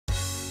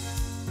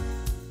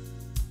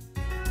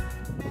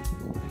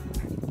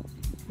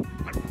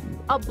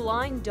A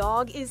blind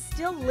dog is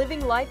still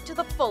living life to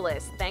the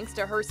fullest thanks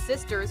to her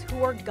sisters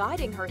who are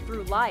guiding her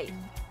through life.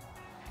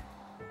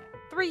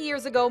 3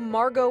 years ago,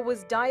 Margaux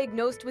was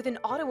diagnosed with an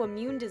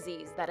autoimmune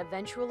disease that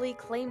eventually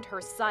claimed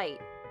her sight.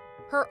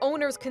 Her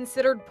owners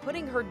considered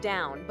putting her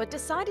down, but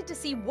decided to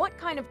see what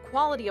kind of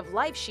quality of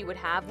life she would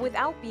have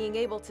without being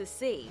able to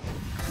see.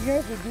 You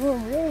guys are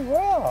doing really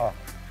well.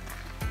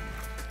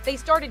 They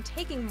started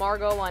taking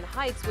Margaux on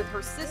hikes with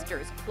her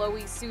sisters,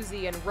 Chloe,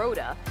 Suzie, and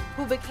Rhoda,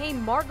 who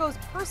became Margaux's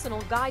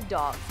personal guide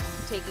dogs,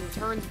 taking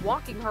turns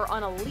walking her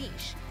on a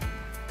leash.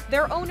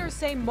 Their owners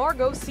say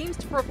Margaux seems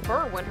to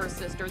prefer when her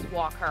sisters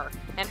walk her,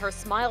 and her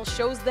smile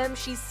shows them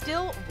she's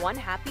still one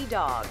happy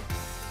dog.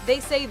 They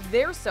say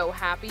they're so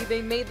happy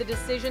they made the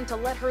decision to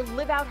let her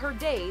live out her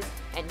days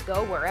and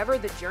go wherever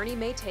the journey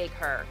may take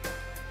her.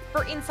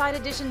 For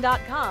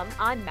InsideEdition.com,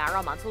 I'm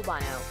Mara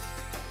Montalbano.